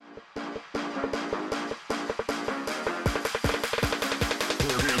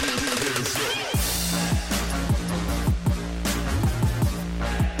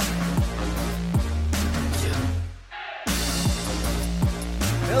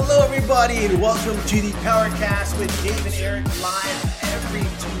everybody, and welcome to the Powercast with Dave and Eric live every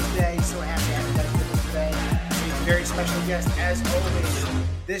Tuesday. So happy to have you guys with us today. A very special guest, as always.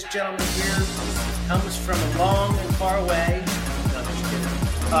 This gentleman here comes from a long and far away. No, just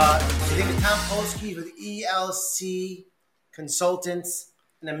kidding. I think it's Tom Polski with ELC Consultants,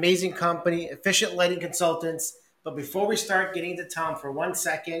 an amazing company, Efficient Lighting Consultants. But before we start getting to Tom for 1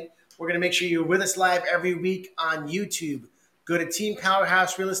 second, we're going to make sure you're with us live every week on YouTube. Go to Team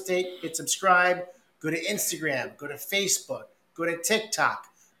Powerhouse Real Estate, hit subscribe, go to Instagram, go to Facebook, go to TikTok,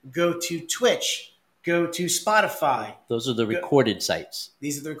 go to Twitch, go to Spotify. Those are the recorded sites.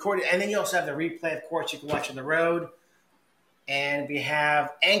 These are the recorded. And then you also have the replay, of course, you can watch on the road. And we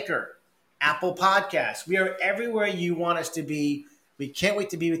have Anchor, Apple Podcasts. We are everywhere you want us to be. We can't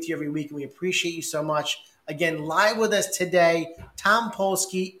wait to be with you every week, and we appreciate you so much. Again, live with us today, Tom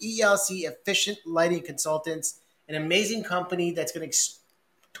Polski, ELC Efficient Lighting Consultants, an amazing company that's going to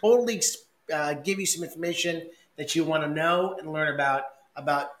totally give you some information that you want to know and learn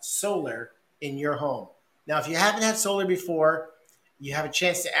about solar in your home. Now, if you haven't had solar before, you have a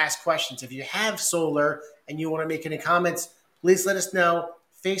chance to ask questions. If you have solar and you want to make any comments, please let us know.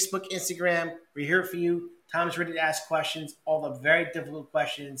 Facebook, Instagram, we're here for you. Tom's ready to ask questions, all the very difficult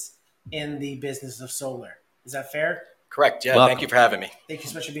questions in the business of solar. Is that fair? Correct. Yeah. Welcome. Thank you for having me. Thank you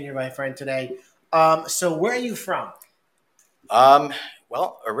so much for being here, my friend, today. So where are you from?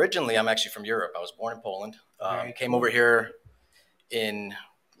 Well, originally I'm actually from Europe. I was born in Poland. Came over here in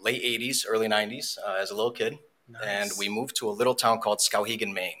late 80s, early 90s as a little kid. Nice. And we moved to a little town called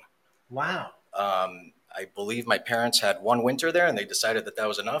Skowhegan, Maine. Wow. I believe my parents had one winter there and they decided that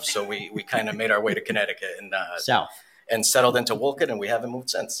was enough. So we kind of made our way to Connecticut and South. And settled into Wolcott, and we haven't moved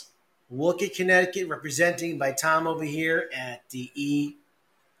since. Wolcott, Connecticut, representing by Tom over here at the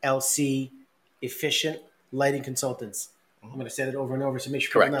ELC Efficient Lighting Consultants. I'm going to say that over and over, so make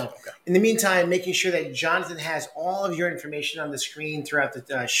sure people know. Okay. In the meantime, making sure that Jonathan has all of your information on the screen throughout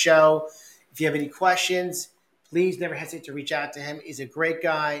the show. If you have any questions, please never hesitate to reach out to him. He's a great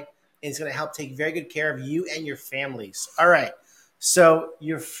guy, and he's going to help take very good care of you and your families. All right. So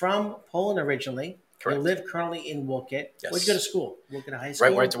you're from Poland originally. Correct. You live currently in Wolcott. Yes. Where'd you go to school? Wolcott High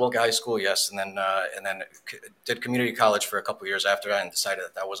School? Right to Wolcott High School, yes. And then did community college for a couple of years after that and decided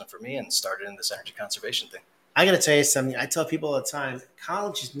that wasn't for me and started in this energy conservation thing. I got to tell you something. I tell people all the time,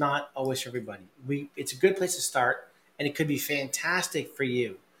 college is not always for everybody. It's a good place to start, and it could be fantastic for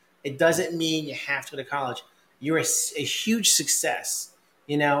you. It doesn't mean you have to go to college. You're a huge success.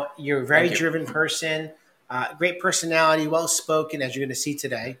 You know, you're a very driven person, great personality, well-spoken, as you're going to see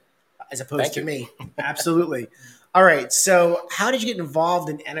today, as opposed to me. Absolutely. All right. So how did you get involved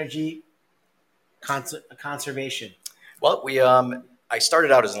in energy conservation? Well, I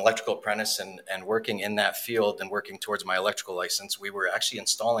started out as an electrical apprentice and working in that field and working towards my electrical license. We were actually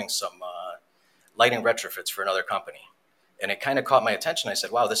installing some lighting retrofits for another company. And it kind of caught my attention. I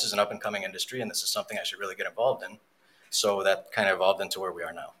said, wow, this is an up-and-coming industry, and this is something I should really get involved in. So that kind of evolved into where we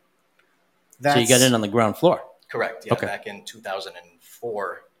are now. So you got in on the ground floor? Correct. Yeah, okay. Back in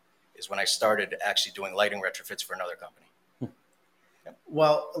 2004 is when I started actually doing lighting retrofits for another company. Yep.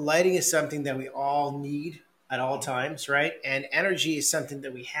 Well, lighting is something that we all need at all times, right? And energy is something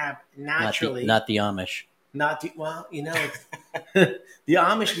that we have naturally. Not the Amish. The Amish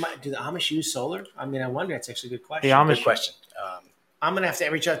do the Amish use solar? I mean, I wonder. It's actually a good question. The Amish, good question. I'm gonna have to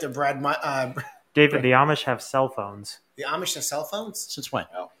reach out to Brad. David, the Amish have cell phones. The Amish have cell phones? Since when?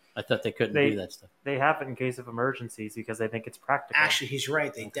 Oh. I thought they couldn't do that stuff. They have it in case of emergencies because they think it's practical. Actually, he's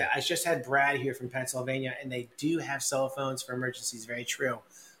right. I just had Brad here from Pennsylvania, and they do have cell phones for emergencies. Very true.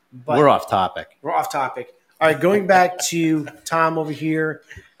 But we're off topic. All right, going back to Tom over here.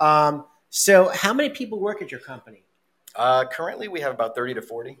 So how many people work at your company? Currently, we have about 30 to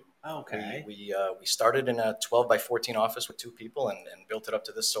 40. Okay. We started in a 12 by 14 office with 2 people and built it up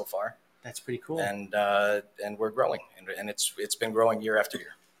to this so far. That's pretty cool. And we're growing, and it's been growing year after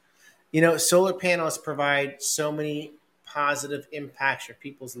year. You know, solar panels provide so many positive impacts for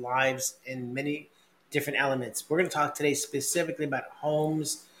people's lives in many different elements. We're going to talk today specifically about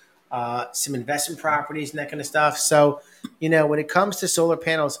homes, some investment properties and that kind of stuff. So, you know, when it comes to solar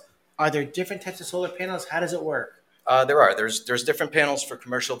panels, are there different types of solar panels? How does it work? There are. There's different panels for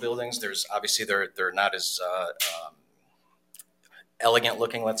commercial buildings. There's obviously they're not as elegant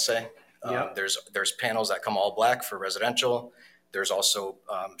looking, let's say. Yep. There's panels that come all black for residential. There's also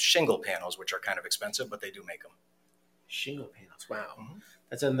shingle panels, which are kind of expensive, but they do make them. Shingle panels. Wow.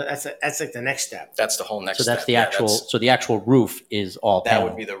 Mm-hmm. That's like the next step. That's the whole next step. So that's the actual. So the actual roof is all panel.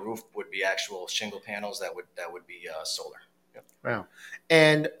 That would be the roof. Would be actual shingle panels. That would be solar. Yep. Wow.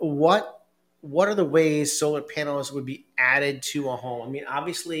 And what what are the ways solar panels would be added to a home? I mean,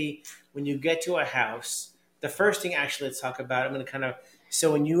 obviously, when you get to a house, the first thing actually let's talk about, I'm going to kind of,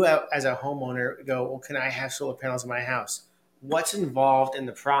 so when you as a homeowner go, well, can I have solar panels in my house? What's involved in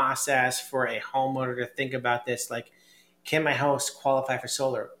the process for a homeowner to think about this? Like, can my house qualify for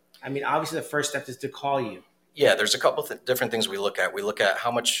solar? I mean, obviously the first step is to call you. Yeah, there's a couple different things we look at. We look at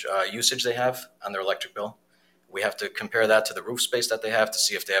how much usage they have on their electric bill. We have to compare that to the roof space that they have to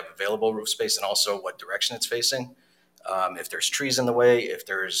see if they have available roof space and also what direction it's facing. If there's trees in the way,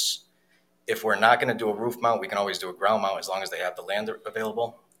 if we're not going to do a roof mount, we can always do a ground mount as long as they have the land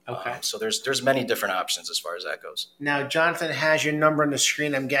available. Okay. So there's many different options as far as that goes. Now, Jonathan has your number on the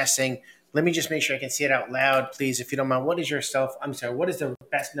screen, I'm guessing. Let me just make sure I can see it out loud, please, if you don't mind. What is what is the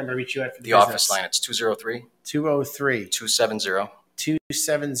best number to reach you at for the business? Office line, it's 203 203 270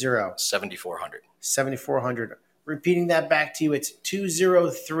 270 7400. 7400. Repeating that back to you, it's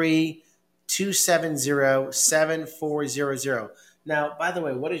 203 270 7400. Now, by the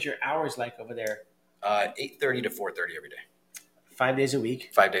way, what is your hours like over there? 8:30 to 4:30 every day. 5 days a week?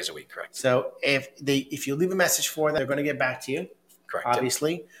 5 days a week, correct. So if you leave a message for them, they're going to get back to you. Correct.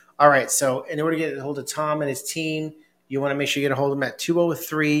 Obviously. Yep. All right. So in order to get a hold of Tom and his team, you want to make sure you get a hold of them at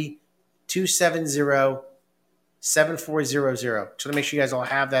 203 270 7400. So to make sure you guys all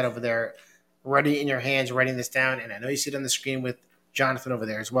have that over there ready in your hands, writing this down. And I know you see it on the screen with Jonathan over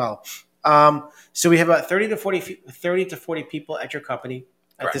there as well. So we have about 30 to 40 people at your company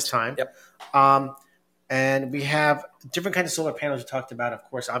at Correct. This time. Yep. And we have different kinds of solar panels we talked about, of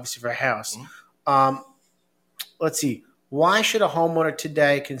course, obviously for a house. Mm-hmm. Let's see. Why should a homeowner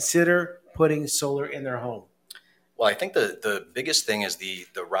today consider putting solar in their home? Well, I think the biggest thing is the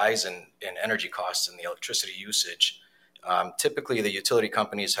rise in energy costs and the electricity usage. Typically, the utility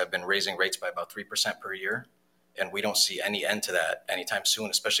companies have been raising rates by about 3% per year, and we don't see any end to that anytime soon,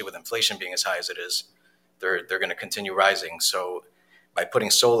 especially with inflation being as high as it is. They're going to continue rising. So by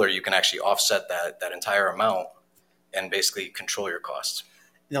putting solar, you can actually offset that entire amount and basically control your costs.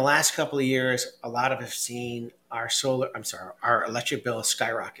 In the last couple of years, a lot of us have seen our electric bill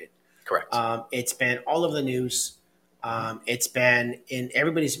skyrocket. Correct. It's been all over the news. It's been in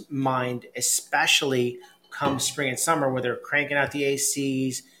everybody's mind, especially come spring and summer, where they're cranking out the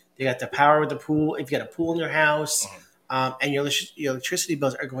ACs. They got the power with the pool. If you got a pool in your house, and your electricity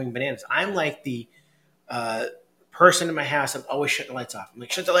bills are going bananas. I'm like the person in my house. I'm always shutting the lights off. I'm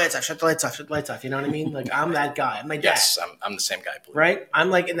like, shut the lights off, shut the lights off, shut the lights off. You know what I mean? Like I'm that guy. I'm like, yes, I'm the same guy. Right? I'm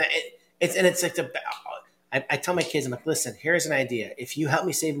like in that. It's like I tell my kids, I'm like, listen, here's an idea. If you help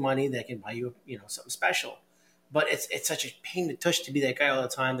me save money, they can buy you, something special. But it's such a pain in the tush to be that guy all the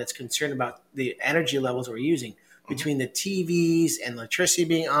time that's concerned about the energy levels we're using between the TVs and electricity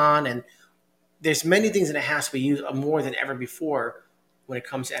being on. And there's many things in a house we use more than ever before when it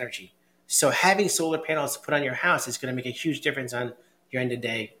comes to energy. So having solar panels to put on your house is going to make a huge difference on your end of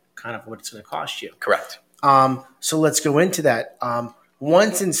day, kind of what it's going to cost you. Correct. So let's go into that.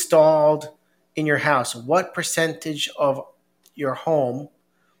 Once installed in your house, what percentage of your home,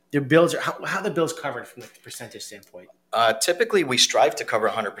 your bills are, how the bills covered from the percentage standpoint? Typically, we strive to cover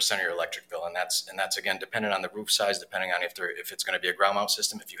 100% of your electric bill, and that's again dependent on the roof size, depending on if it's going to be a ground mount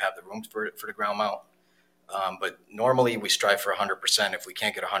system, if you have the room for the ground mount. But normally, we strive for 100%. If we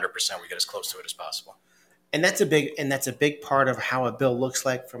can't get 100%, we get as close to it as possible. And that's a big part of how a bill looks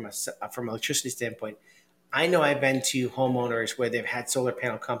like from an electricity standpoint. I know I've been to homeowners where they've had solar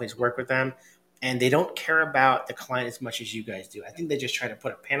panel companies work with them, and they don't care about the client as much as you guys do. I think they just try to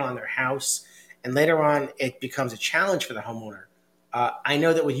put a panel on their house, and later on it becomes a challenge for the homeowner. I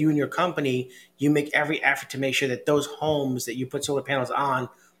know that with you and your company, you make every effort to make sure that those homes that you put solar panels on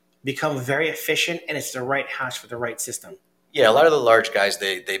become very efficient, and it's the right house for the right system. Yeah, a lot of the large guys,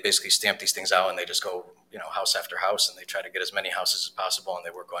 they basically stamp these things out and they just go, house after house, and they try to get as many houses as possible, and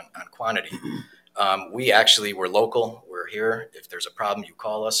they work on quantity. We're local. We're here. If there's a problem, you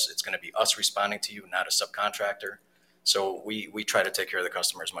call us. It's going to be us responding to you, not a subcontractor. So we try to take care of the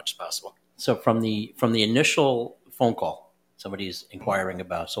customer as much as possible. So from the initial phone call, somebody's inquiring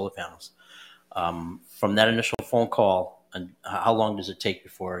about solar panels. From that initial phone call, and how long does it take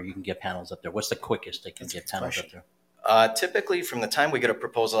before you can get panels up there? What's the quickest they can get panels up there? Typically, from the time we get a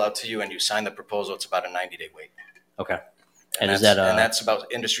proposal out to you and you sign the proposal, it's about a 90-day wait. Okay. And that's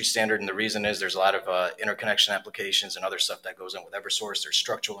about industry standard. And the reason is there's a lot of interconnection applications and other stuff that goes in with Eversource. There's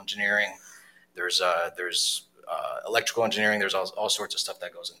structural engineering. There's electrical engineering. There's all sorts of stuff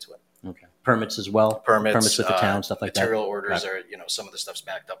that goes into it. Okay. Permits as well. Permits with the town, stuff like material that. orders are, some of the stuff's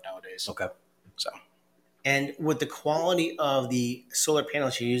backed up nowadays. Okay. So. And with the quality of the solar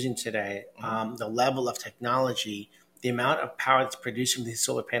panels you're using today, the level of technology, the amount of power that's produced from these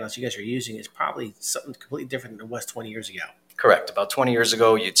solar panels you guys are using is probably something completely different than it was 20 years ago. Correct. About 20 years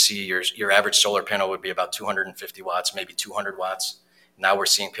ago, you'd see your average solar panel would be about 250 watts, maybe 200 watts. Now we're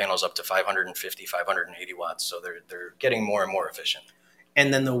seeing panels up to 550, 580 watts. So they're getting more and more efficient.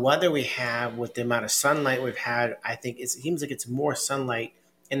 And then the weather we have with the amount of sunlight we've had, I think it seems like it's more sunlight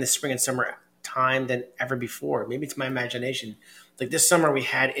in the spring and summer time than ever before. Maybe it's my imagination. Like this summer we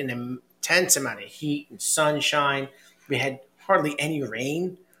had an intense amount of heat and sunshine. We had hardly any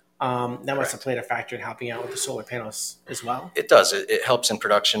rain. That must have played a factor in helping out with the solar panels as well. It does. It helps in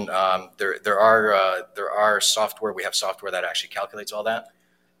production. There are software. We have software that actually calculates all that.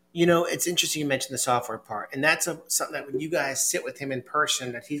 You know, it's interesting you mentioned the software part, and that's something that when you guys sit with him in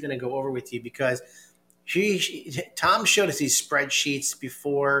person, that he's going to go over with you, because Tom showed us these spreadsheets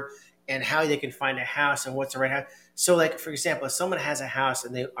before and how they can find a house and what's the right house. So, like for example, if someone has a house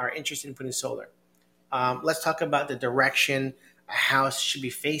and they are interested in putting solar, let's talk about the direction a house should be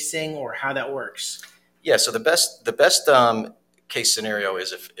facing or how that works. Yeah. So the best case scenario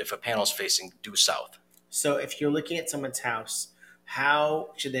is if a panel is facing due south. So if you're looking at someone's house,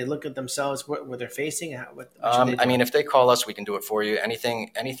 how should they look at themselves? Where they're facing? I mean, if they call us, we can do it for you.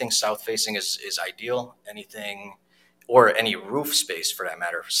 Anything south facing is ideal. Anything, or any roof space for that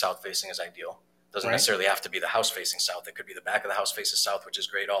matter, south facing is ideal. Doesn't necessarily have to be the house facing south. It could be the back of the house faces south, which is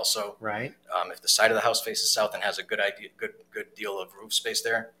great also. Right. If the side of the house faces south and has a good deal of roof space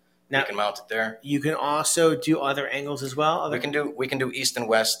there, now, we can mount it there. You can also do other angles as well. We can do east and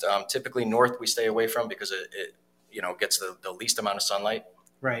west. Typically north we stay away from because it gets the least amount of sunlight.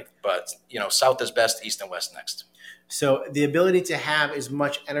 Right. But south is best, east and west next. So the ability to have as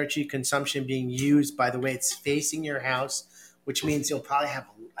much energy consumption being used by the way it's facing your house, which means you'll probably have,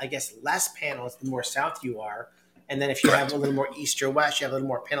 I guess, less panels the more south you are. And then if you have a little more east or west, you have a little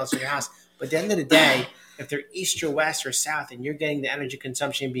more panels in your house. But at the end of the day, if they're east or west or south and you're getting the energy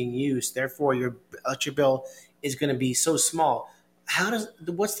consumption being used, therefore your electric bill is going to be so small.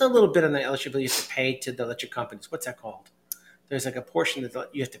 What's the little bit on the electric bill you have to pay to the electric companies? What's that called? There's like a portion that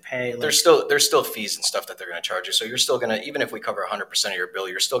you have to pay. There's still fees and stuff that they're going to charge you. So you're still going to, even if we cover 100% of your bill,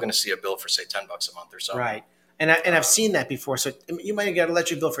 you're still going to see a bill for say $10 a month or so. Right. And I've seen that before. So you might get an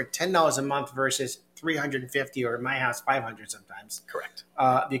electric bill for $10 a month versus $350, or in my house $500 sometimes. Correct.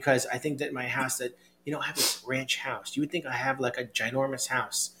 Because I think that my house I have this ranch house. You would think I have like a ginormous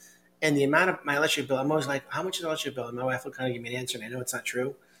house, and the amount of my electric bill, I'm always like, how much is the electric bill? And my wife will kind of give me an answer, and I know it's not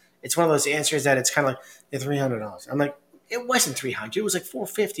true. It's one of those answers that it's kind of like $300. I'm like, it wasn't $300. It was like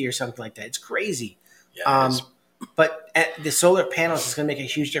 $450 or something like that. It's crazy. Yeah, it is. But the solar panels is going to make a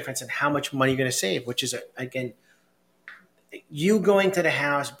huge difference in how much money you're going to save, which is, again, you going to the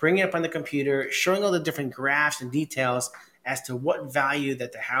house, bringing it up on the computer, showing all the different graphs and details as to what value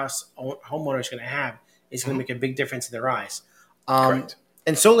that the homeowner is going to have is going to make a big difference in their eyes. Correct.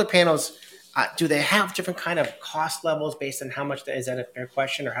 And solar panels, do they have different kind of cost levels based on how much? Is that a fair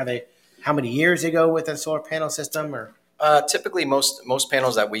question? Or how many years they go with a solar panel system? Or typically most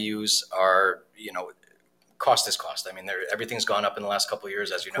panels that we use are, cost is cost. I mean, everything's gone up in the last couple of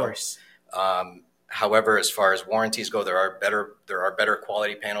years, as you know. Of course. However, as far as warranties go, there are better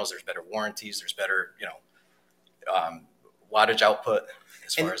quality panels. There's better warranties. There's better, wattage output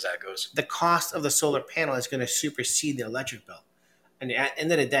as far as that goes. The cost of the solar panel is going to supersede the electric bill. And at the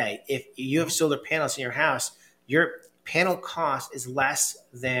end of the day, if you have solar panels in your house, your panel cost is less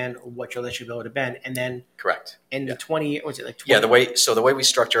than what your electric bill would have been. And then correct. In the 20 years, was it like 20? Yeah, the way we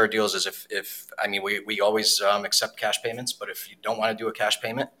structure our deals is we always accept cash payments, but if you don't want to do a cash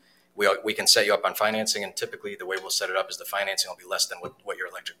payment, we can set you up on financing, and typically the way we'll set it up is the financing will be less than what your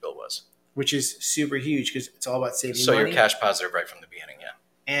electric bill was. Which is super huge because it's all about saving money. So you're cash positive right from the beginning, yeah.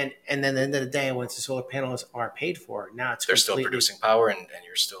 And then at the end of the day, once the solar panels are paid for, now they're still producing power, and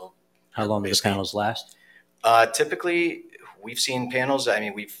you're still. How long do the panels last? Typically, we've seen panels. I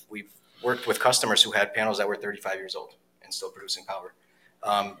mean, we've worked with customers who had panels that were 35 years old and still producing power.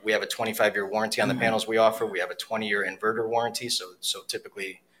 We have a 25-year warranty on the panels we offer. We have a 20-year inverter warranty. So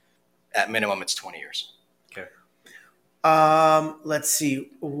typically, at minimum, it's 20 years. Okay. Let's see.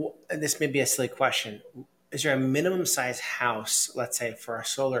 This may be a silly question. Is there a minimum size house, let's say, for a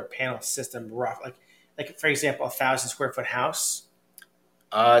solar panel system, rough, like for example, 1,000 square foot house?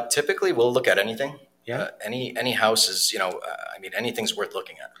 Typically, we'll look at anything. Yeah. Any house is, anything's worth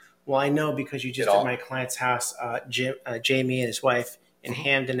looking at. Well, I know because you just at my client's house, Jamie and his wife in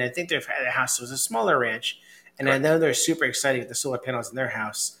Hamden. I think their house was a smaller ranch, and correct. I know they're super excited with the solar panels in their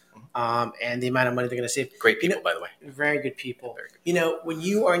house. And the amount of money they're going to save. Great people, by the way. Very good people. Very good. When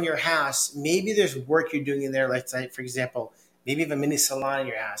you are in your house, maybe there's work you're doing in there. Let's say, for example, Maybe you have a mini salon in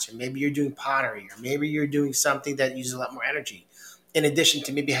your house, or maybe you're doing pottery, or maybe you're doing something that uses a lot more energy, in addition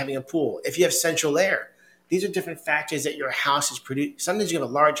to maybe having a pool. If you have central air, these are different factors that your house is producing. Sometimes you have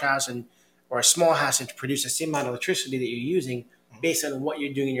a large house or a small house and to produce the same amount of electricity that you're using based on what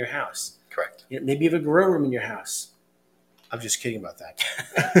you're doing in your house. Correct. Maybe you have a grow room in your house. I'm just kidding about that.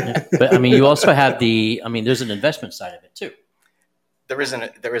 Yeah. But I mean, you also have there's an investment side of it too. There is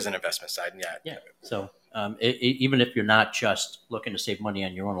an investment side. Yeah. Yeah. So even if you're not just looking to save money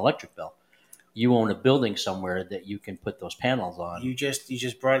on your own electric bill, you own a building somewhere that you can put those panels on. You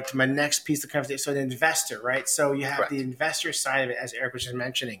just brought it to my next piece of conversation. So, an investor, right? So, you have Correct. the investor side of it, as Eric was just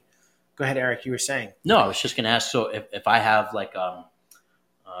mentioning. Go ahead, Eric. You were saying. No, I was just going to ask. So, if I have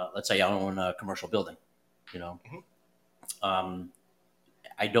let's say I own a commercial building,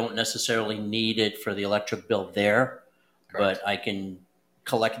 I don't necessarily need it for the electric bill there, Correct. but I can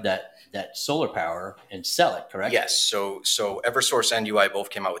collect that solar power and sell it. Correct? Yes. So Eversource and UI both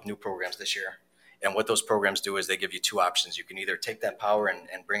came out with new programs this year. And what those programs do is they give you two options. You can either take that power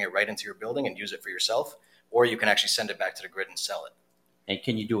and bring it right into your building and use it for yourself, or you can actually send it back to the grid and sell it. And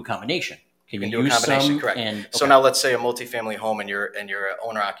can you do a combination? Can you do a combination? Correct. So now let's say a multifamily home and you're an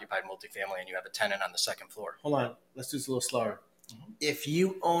owner-occupied multifamily and you have a tenant on the second floor. Hold on. Let's do this a little slower. If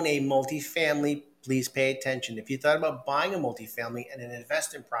you own a multifamily, please pay attention. If you thought about buying a multifamily and an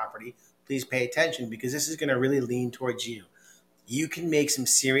investment property, please pay attention because this is going to really lean towards you. You can make some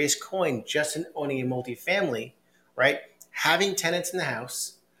serious coin just in owning a multifamily, right? Having tenants in the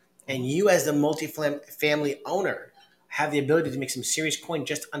house, and you as the multifamily owner have the ability to make some serious coin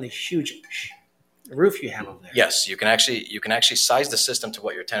just on the huge roof you have over there. Yes, you can actually size the system to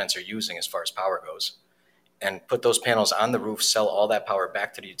what your tenants are using as far as power goes, and put those panels on the roof, sell all that power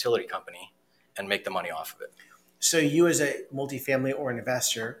back to the utility company, and make the money off of it. So you as a multifamily or an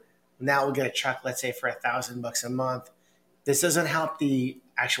investor now will get a check, let's say for $1,000 a month. This doesn't help the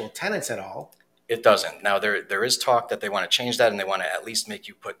actual tenants at all. It doesn't. Now, there is talk that they want to change that and they want to at least make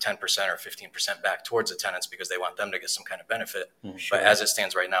you put 10% or 15% back towards the tenants because they want them to get some kind of benefit. Sure. But as it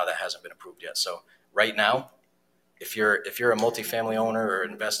stands right now, that hasn't been approved yet. So right now, if you're a multifamily owner or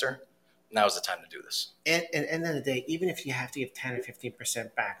investor, now is the time to do this. And at the end of the day, even if you have to give 10 or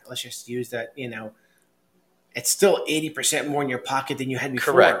 15% back, let's just use that, it's still 80% more in your pocket than you had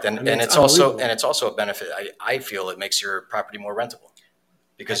before. Correct. And it's also a benefit. I feel it makes your property more rentable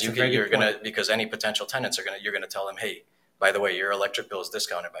because because any potential tenants you're gonna tell them, hey, by the way, your electric bill is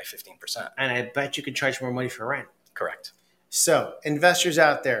discounted by 15%. And I bet you can charge more money for rent. Correct. So investors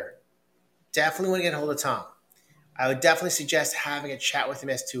out there, definitely want to get a hold of Tom. I would definitely suggest having a chat with him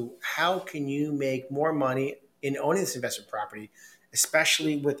as to how can you make more money in owning this investment property,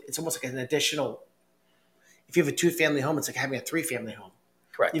 especially it's almost like an additional. If you have a 2-family home, it's like having a 3-family home.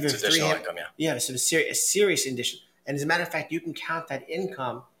 Correct. It's additional income, yeah. Yeah, so a serious addition. And as a matter of fact, you can count that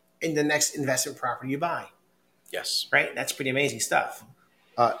income in the next investment property you buy. Yes. Right? That's pretty amazing stuff.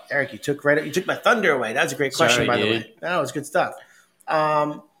 Eric, you took my thunder away. That was a great question, by the way. That was good stuff.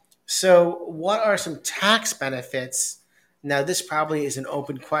 So what are some tax benefits? Now, this probably is an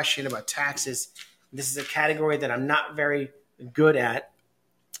open question about taxes. This is a category that I'm not very good at,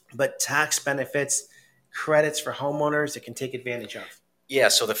 but tax benefits, credits for homeowners that can take advantage of. Yeah,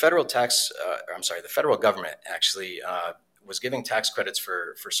 so the federal government actually was giving tax credits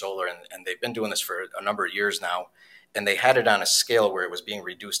for solar, and they've been doing this for a number of years now, and they had it on a scale where it was being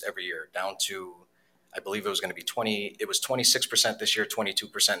reduced every year down to, I believe it was going to be 26% this year,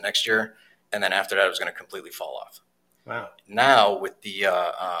 22% next year, and then after that it was going to completely fall off. Wow. Now with the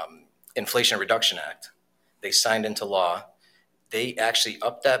Inflation Reduction Act, they signed into law. They actually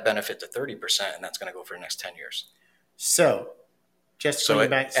upped that benefit to 30%, and that's going to go for the next 10 years. So,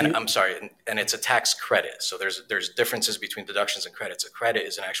 and it's a tax credit. So there's differences between deductions and credits. A credit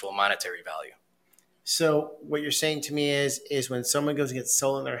is an actual monetary value. So what you're saying to me is when someone goes and gets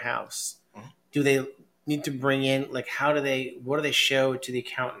solar in their house, do they need to bring in, what do they show to the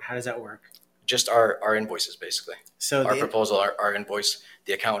accountant? How does that work? Just our invoices, basically. So our proposal, our invoice,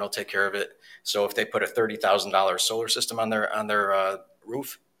 the accountant will take care of it. So if they put a $30,000 solar system on their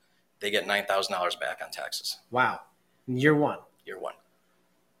roof, they get $9,000 back on taxes. Wow. Year one.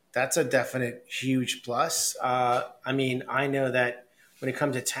 That's a definite huge plus. I know that when it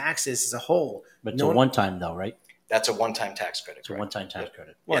comes to taxes as a whole. But it's a one-time though, right? That's a one-time tax credit. It's a one-time tax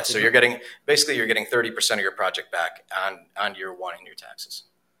credit. Well, yeah, so you're getting 30% of your project back on year one in your taxes.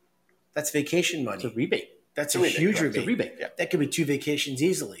 That's vacation money. It's a rebate. That's a huge rebate. It's a rebate. Yeah. That could be 2 vacations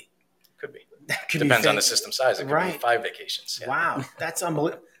easily. Could be. Depends on the system size. It could be 5 vacations. Yeah. Wow. That's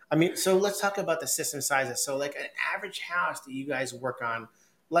unbelievable. So let's talk about the system sizes. So like an average house that you guys work on,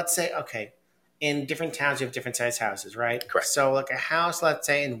 let's say, okay, in different towns, you have different size houses, right? Correct. So like a house, let's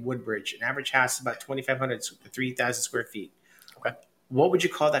say in Woodbridge, an average house is about 2,500 to 3,000 square feet. Okay. What would you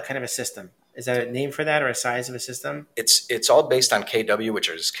call that kind of a system? Is that a name for that or a size of a system? It's all based on kW, which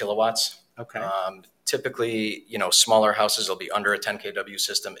is kilowatts. Okay. Typically, smaller houses will be under a 10 kW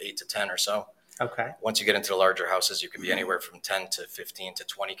system, 8 to 10 or so. Okay. Once you get into the larger houses, you can be anywhere from 10 to 15 to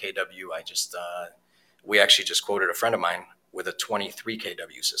 20 kW. We actually just quoted a friend of mine with a 23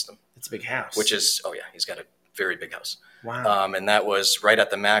 kW system. It's a big house. Which is, he's got a very big house. Wow. And that was right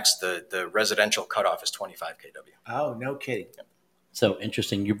at the max. The residential cutoff is 25 kW. Oh, no kidding. Yep. So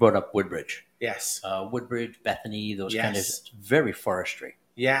interesting. You brought up Woodbridge. Yes. Woodbridge, Bethany, those Yes. kind of very forestry.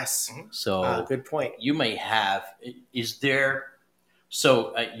 Yes. So good point. you may have, is there,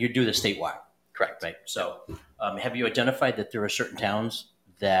 so you do the statewide, Correct. right? So have you identified that there are certain towns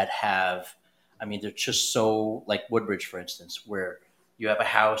that have, they're just so, like Woodbridge, for instance, where you have a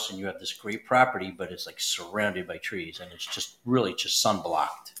house and you have this great property, but it's like surrounded by trees and it's just really just sun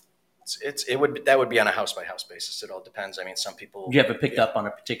blocked. That would be on a house by house basis. It all depends. Some people. You haven't picked up on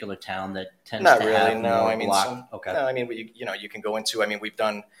a particular town that tends Not to really. have No, more blocked. okay. No, you can go into.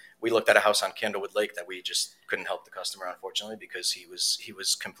 We looked at a house on Candlewood Lake that we just couldn't help the customer, unfortunately, because he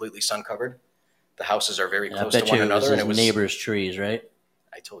was completely sun covered. The houses are very close to one another, and it was neighbor's trees, right?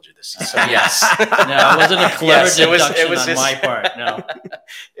 I told you this. So yes. No, it wasn't a clever Yes, deduction it was on his, my part. No.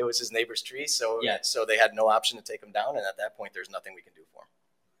 It was his neighbor's tree, so Yeah. so they had no option to take him down, and at that point, there's nothing we can do for him.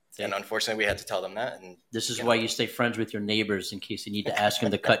 See? And unfortunately, we had to tell them that. And This is why you stay friends with your neighbors in case you need to ask them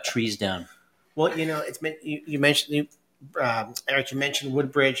to cut trees down. Well, it's you mentioned Eric. You mentioned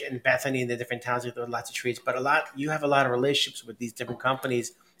Woodbridge and Bethany and the different towns with lots of trees, but you have a lot of relationships with these different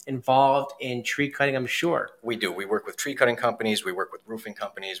companies involved in tree cutting. I'm sure we do. We work with tree cutting companies. We work with roofing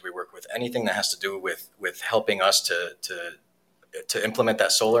companies. We work with anything that has to do with helping us to implement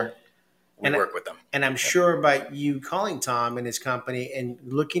that solar. We work with them. And I'm sure by you calling Tom and his company and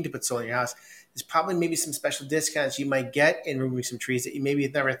looking to put solar in your house, there's probably maybe some special discounts you might get in removing some trees that you maybe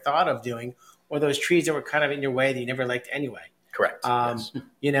have never thought of doing, or those trees that were kind of in your way that you never liked anyway. Correct. Yes.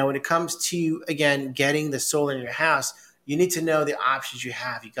 When it comes to, again, getting the solar in your house, you need to know the options you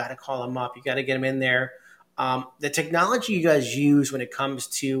have. You got to call them up. You got to get them in there. The technology you guys use when it comes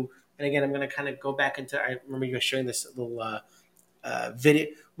to, and again, I'm going to kind of go back into, I remember you guys showing this little video.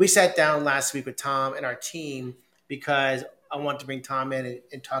 We sat down last week with Tom and our team because I want to bring Tom in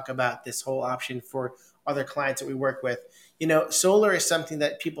and talk about this whole option for other clients that we work with. Solar is something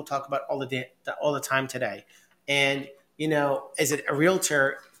that people talk about all the time today. And, as a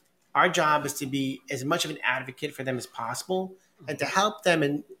realtor, our job is to be as much of an advocate for them as possible and to help them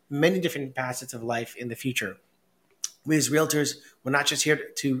in many different facets of life in the future. We as realtors, we're not just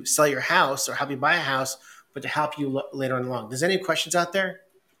here to sell your house or help you buy a house, but to help you later on along. There's any questions out there?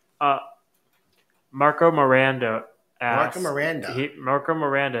 Marco Miranda asked. Marco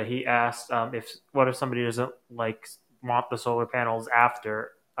Miranda. He asked what if somebody doesn't want the solar panels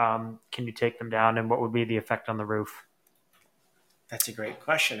after? Can you take them down, and what would be the effect on the roof? That's a great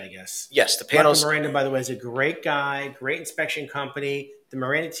question, I guess. Yes, the panels. Marco Miranda, by the way, is a great guy, great inspection company. The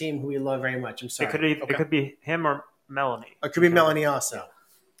Miranda team, who we love very much. I'm sorry. It could be him or Melanie. It could be Melanie also.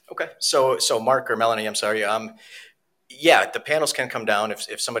 Okay, so Mark or Melanie, I'm sorry. Yeah, the panels can come down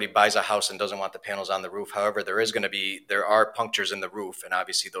if somebody buys a house and doesn't want the panels on the roof. However, there are punctures in the roof, and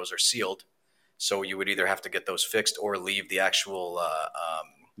obviously those are sealed. So you would either have to get those fixed or leave the actual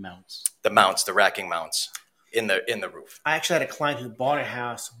Mounts. The racking mounts in the roof. I actually had a client who bought a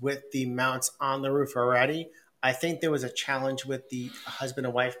house with the mounts on the roof already. I think there was a challenge with the husband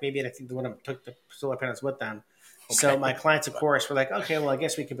and wife, maybe, and I think the one of them took the solar panels with them. Okay. So my clients, of course, were like, okay, well, I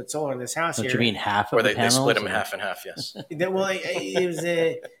guess we can put solar in this house. What you mean, half of or the panels? They split them half and half, yes. Well, it was,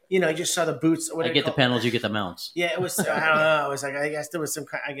 you just saw the boots. I get the panels, you get the mounts. Yeah, it was, I don't know. It was like, I guess there was some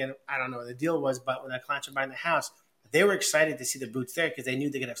kind, again, I don't know what the deal was, but when the clients were buying the house, they were excited to see the boots there because they knew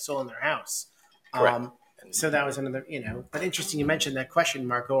they could have solar in their house. Correct. So that was another, but interesting you mentioned that question,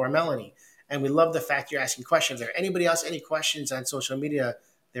 Marco or Melanie. And we love the fact you're asking questions there. Anybody else, any questions on social media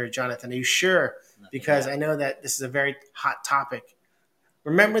there, Jonathan? Are you sure? Because I know that this is a very hot topic.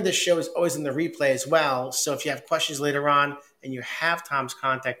 Remember, this show is always in the replay as well. So if you have questions later on and you have Tom's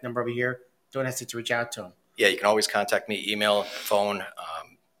contact number over here, don't hesitate to reach out to him. Yeah, you can always contact me, email, phone.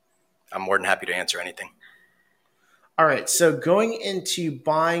 I'm more than happy to answer anything. All right. So going into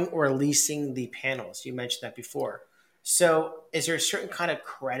buying or leasing the panels, you mentioned that before. So is there a certain kind of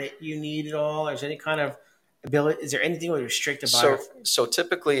credit you need at all? Or is there any kind of ability? Is there anything that restrict a buyer? So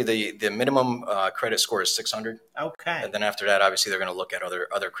typically the minimum credit score is 600. Okay. And then after that, obviously they're going to look at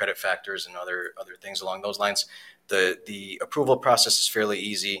other credit factors and other things along those lines. The approval process is fairly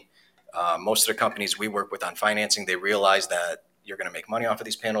easy. Most of the companies we work with on financing, they realize that you're going to make money off of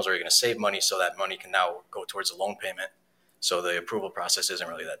these panels, or you're going to save money, so that money can now go towards a loan payment. So the approval process isn't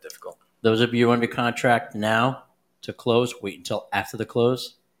really that difficult. Those of you under contract now to close, wait until after the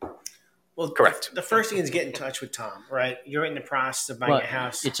close. Well, Correct. The first thing is get in touch with Tom, right? You're in the process of buying a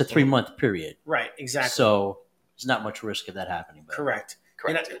house. It's a 3-month period. Right, exactly. So there's not much risk of that happening. But. Correct.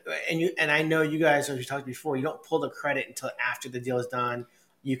 And I know you guys, as we talked before, you don't pull the credit until after the deal is done.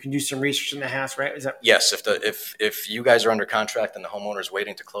 You can do some research in the house, right? Is that yes? If you guys are under contract and the homeowner is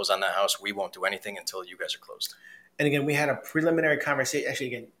waiting to close on that house, we won't do anything until you guys are closed. And again, we had a preliminary conversation. Actually,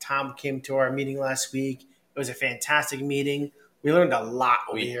 again, Tom came to our meeting last week. It was a fantastic meeting. We learned a lot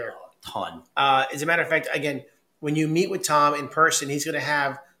over here. A ton. As a matter of fact, again, when you meet with Tom in person, he's going to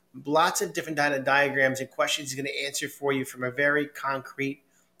have lots of different diagrams and questions he's going to answer for you from a very concrete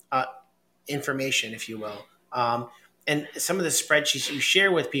information, if you will. And some of the spreadsheets you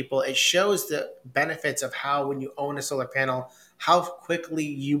share with people, it shows the benefits of how when you own a solar panel, how quickly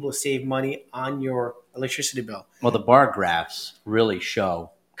you will save money on your electricity bill. Well, the bar graphs really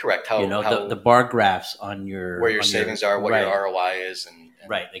show. Correct. The bar graphs on your where your savings are, what your ROI is, and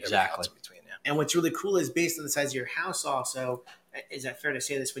right, exactly. In between, yeah. And what's really cool is based on the size of your house. Also, is that fair to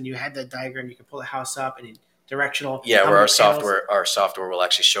say this? When you had the diagram, you can pull the house up and directional. Yeah, where our software will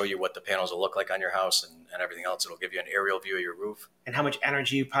actually show you what the panels will look like on your house and everything else. It'll give you an aerial view of your roof and how much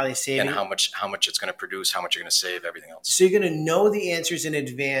energy you probably save, and how much it's going to produce, how much you're going to save, everything else. So you're going to know the answers in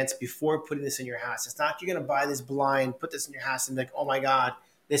advance before putting this in your house. It's not you're going to buy this blind, put this in your house, and be like, oh my God,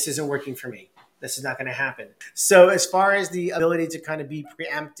 this isn't working for me. This is not going to happen. So as far as the ability to kind of be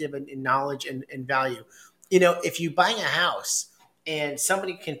preemptive in knowledge and value, if you're buying a house and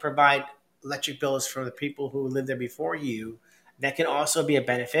somebody can provide electric bills from the people who lived there before you, that can also be a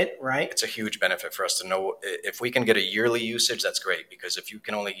benefit, right? It's a huge benefit for us to know. If we can get a yearly usage, that's great, because if you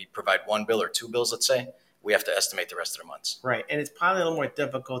can only provide one bill or two bills, let's say, we have to estimate the rest of the months. Right, and it's probably a little more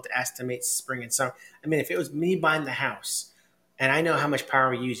difficult to estimate spring and summer. I mean, if it was me buying the house and I know how much power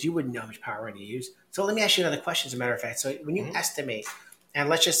we use, you wouldn't know how much power we use. So let me ask you another question, as a matter of fact. So when you estimate, and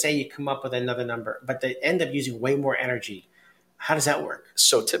let's just say you come up with another number, but they end up using way more energy, how does that work?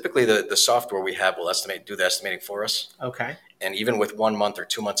 So typically the software we have will do the estimating for us. Okay. And even with 1 month or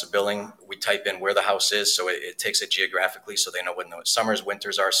 2 months of billing, we type in where the house is. So it takes it geographically, so they know when the summers,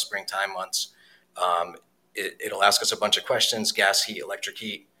 winters are, springtime months. It'll ask us a bunch of questions: gas, heat, electric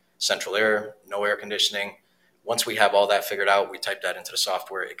heat, central air, no air conditioning. Once we have all that figured out, we type that into the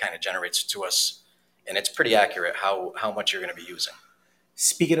software. It kind of generates it to us. And it's pretty accurate how much you're going to be using.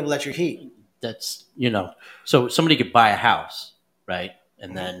 Speaking of electric heat. That's, so somebody could buy a house, right?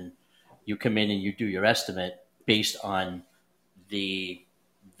 And then you come in and you do your estimate based on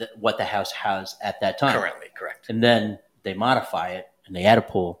what the house has at that time. Currently, correct. And then they modify it and they add a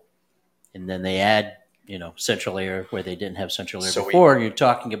pool, and then they add, central air where they didn't have central air before. You're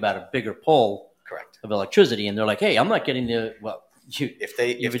talking about a bigger pull correct. Of electricity, and they're like, hey, I'm not getting you have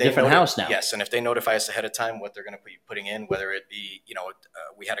a different house now. Yes, and if they notify us ahead of time what they're going to be putting in, whether it be,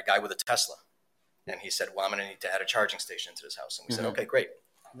 we had a guy with a Tesla, and he said, well, I'm going to need to add a charging station to this house. And we said, okay, great.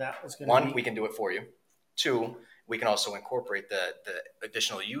 That was we can do it for you. 2, we can also incorporate the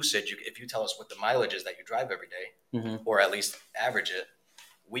additional usage. If you tell us what the mileage is that you drive every day, or at least average it,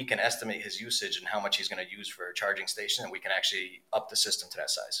 we can estimate his usage and how much he's going to use for a charging station, and we can actually up the system to that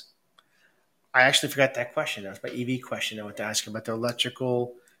size. I actually forgot that question. That was my EV question I wanted to ask about the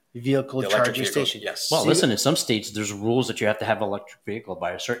electrical vehicle charging station. Yes. Well, listen, in some states, there's rules that you have to have an electric vehicle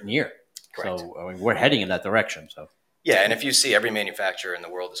by a certain year. Correct. So we're heading in that direction. So yeah, and if you see, every manufacturer in the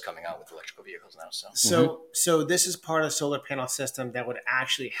world is coming out with electrical vehicles now. So this is part of the solar panel system that would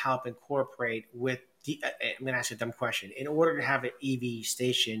actually help incorporate with I'm going to ask you a dumb question. In order to have an EV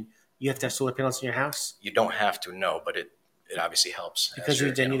station, you have to have solar panels in your house? You don't have to, no, but it obviously helps. Because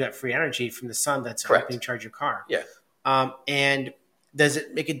then you got free energy from the sun that's helping charge your car. Yeah. And does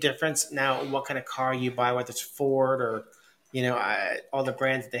it make a difference now what kind of car you buy, whether it's Ford or, all the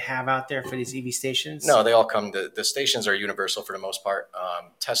brands that they have out there for these EV stations? No, they all come. The stations are universal for the most part.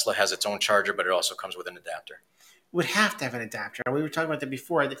 Tesla has its own charger, but it also comes with an adapter. Would have to have an adapter. We were talking about that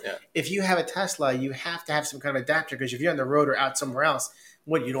before. Yeah. If you have a Tesla, you have to have some kind of adapter, because if you're on the road or out somewhere else,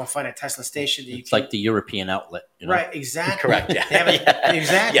 you don't find a Tesla station. It's like the European outlet. Right, exactly. Correct, yeah.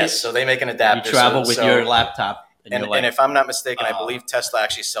 Exactly. Yes, so they make an adapter. You travel with your laptop. And if I'm not mistaken, I believe Tesla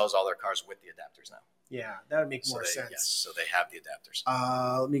actually sells all their cars with the adapters now. Yeah, that would make more sense. Yes, so they have the adapters.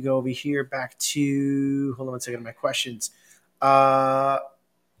 Let me go over here back to, hold on one second, my questions.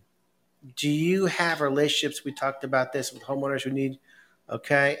 Do you have relationships? We talked about this with homeowners who need,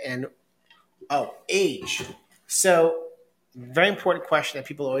 okay, and age. So very important question that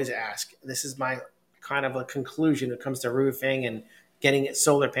people always ask. This is my kind of a conclusion when it comes to roofing and getting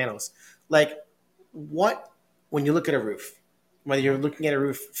solar panels. Like, when you look at a roof, whether you're looking at a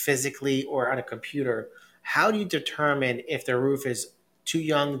roof physically or on a computer, how do you determine if the roof is too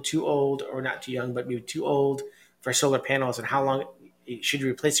young, too old, or not too young, but maybe too old for solar panels, and how long should you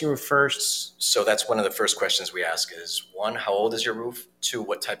replace your roof first? So that's one of the first questions we ask is, one, how old is your roof? Two,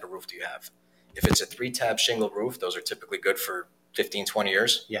 what type of roof do you have? If it's a 3-tab shingle roof, those are typically good for 15, 20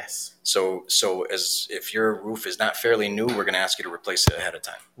 years. Yes. So as if your roof is not fairly new, we're going to ask you to replace it ahead of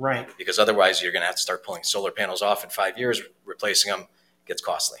time. Right. Because otherwise you're going to have to start pulling solar panels off in 5 years. Replacing them gets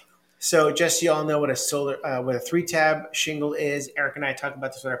costly. So just so you all know what a 3-tab shingle is, Eric and I talk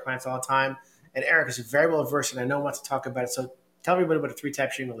about this with our clients all the time. And Eric is very well versed, and I know wants to talk about it. So tell everybody what a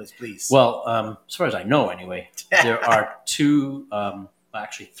 3-tab shingle is, please. Well, as far as I know anyway, there are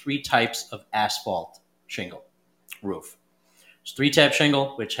 3 types of asphalt shingle roof. It's 3-tab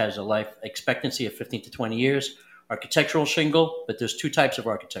shingle, which has a life expectancy of 15 to 20 years. Architectural shingle, but there's 2 types of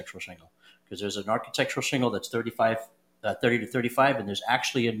architectural shingle, because there's an architectural shingle that's 30 to 35, and there's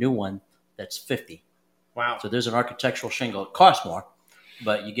actually a new one that's 50. Wow. So there's an architectural shingle. It costs more,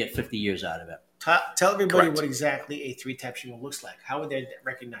 but you get 50 years out of it. Tell everybody Correct. what exactly a 3-tab shingle looks like. How would they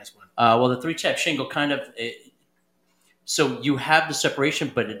recognize one? Well, the 3-tab shingle so you have the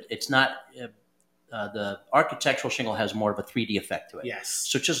separation, but it's not. The architectural shingle has more of a 3D effect to it. Yes.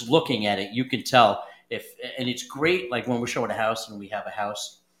 So just looking at it, you can tell and it's great. Like when we're showing a house, and we have a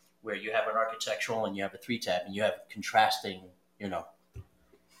house where you have an architectural and you have a 3-tab, and you have contrasting,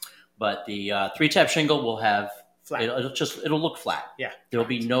 But the 3-tab shingle will have Flat. It'll look flat. Yeah. There'll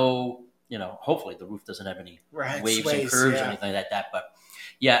be no, hopefully the roof doesn't have any waves and curves or anything like that. But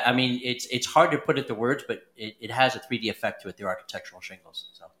yeah, I mean, it's hard to put it to words, but it has a 3D effect to it, the architectural shingles.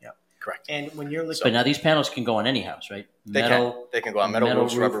 So yeah. Correct. And when you're looking, But now these panels can go on any house, right? They can go on metal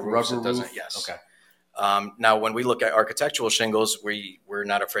roofs, rubber roofs. rubber It doesn't. roof. Yes. Okay. Now, when we look at architectural shingles, we're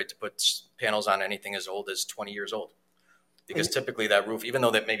not afraid to put panels on anything as old as 20 years old, because typically that roof, even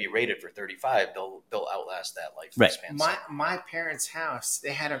though that may be rated for 35, they'll outlast that lifespan. right. My parents' house,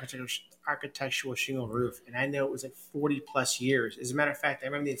 they had architectural shingle roof, and I know it was like 40 plus years. As a matter of fact, I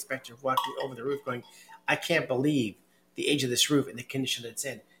remember the inspector walking over the roof going, I can't believe the age of this roof and the condition that it's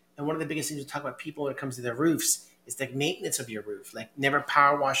in. And one of the biggest things we talk about people when it comes to their roofs is the maintenance of your roof. Like, never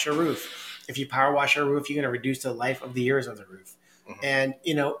power wash your roof. If you power wash your roof, you're going to reduce the life of the years of the roof. Mm-hmm. And,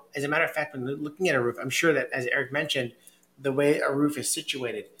 as a matter of fact, when looking at a roof, I'm sure that, as Eric mentioned, the way a roof is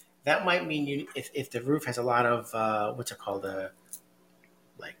situated, that might mean if the roof has a lot of, what's it called? What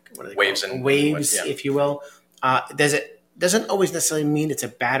are they Waves called? and waves, yeah. if you will. Doesn't always necessarily mean it's a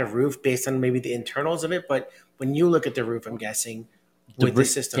bad roof based on maybe the internals of it. But when you look at the roof, I'm guessing with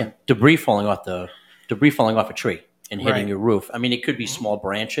this system, debris falling off a tree and hitting Right. your roof. I mean, it could be small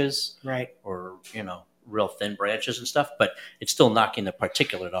branches, right? or real thin branches and stuff, but it's still knocking the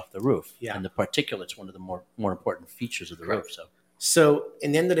particulate off the roof. Yeah. And the particulate's one of the more important features of the roof. So,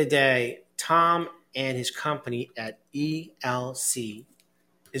 in the end of the day, Tom and his company at ELC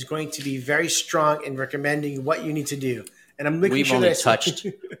is going to be very strong in recommending what you need to do. And I'm making sure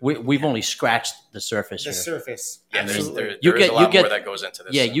we've only scratched the surface. the surface. Yeah, Absolutely. there is a lot more that goes into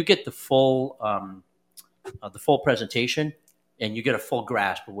this. Yeah, you get the full presentation, and you get a full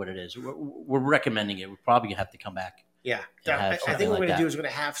grasp of what it is. We're recommending it. We're probably gonna have to come back. Yeah. I think what we're going to do is we're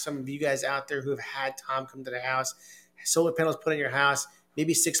going to have some of you guys out there who have had Tom come to the house, solar panels put in your house,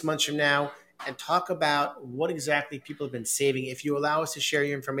 maybe 6 months from now, and talk about what exactly people have been saving. If you allow us to share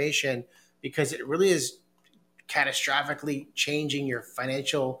your information, because it really is catastrophically changing your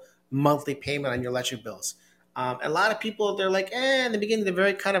financial monthly payment on your electric bills. A lot of people, they're like, in the beginning, they're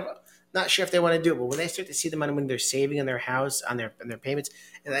very kind of not sure if they want to do it. But when they start to see the money when they're saving in their house, on their payments,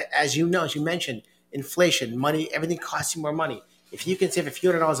 and as you mentioned, inflation, money, everything costs you more money. If you can save a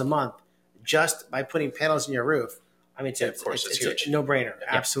few $100 a month just by putting panels in your roof, I mean, it's huge. a no-brainer. Yeah.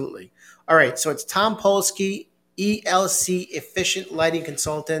 Absolutely. All right, so it's Tom Polski, ELC Efficient Lighting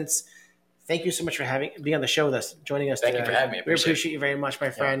Consultants. Thank you so much for being on the show with us, joining us Thank today. you for having me. We appreciate you very much,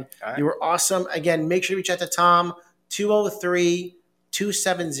 my friend. Yeah. Right. You were awesome. Again, make sure to reach out to Tom,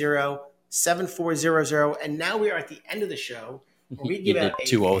 203-270-7400. And now we are at the end of the show. Where we give out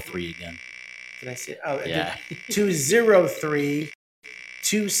 203 again. Did I say? Oh, Yeah.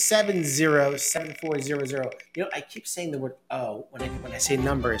 203-270-7400. I keep saying the word "oh" when I say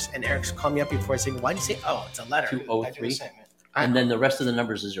numbers, and Eric's called me up before saying, "Why do you say oh? It's a letter." 203, and then the rest of the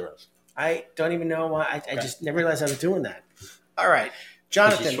numbers are zeros. I don't even know why. I just never realized I was doing that. All right,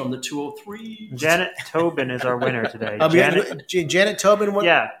 Jonathan. This is from the 203. Janet Tobin is our winner today. Janet Tobin.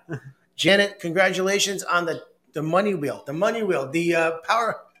 Yeah. Janet, congratulations on the the money wheel, the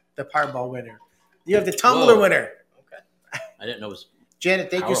Powerball winner. You have the tumbler winner. Okay. I didn't know it was.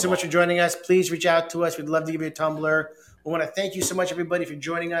 Janet, thank you so Powerball. much for joining us. Please reach out to us. We'd love to give you a tumbler. We want to thank you so much, everybody, for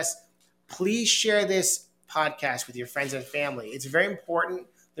joining us. Please share this podcast with your friends and family. It's very important.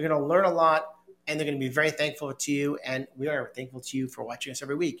 They're going to learn a lot, and they're going to be very thankful to you. And we are thankful to you for watching us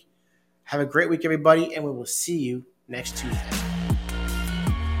every week. Have a great week, everybody, and we will see you next Tuesday.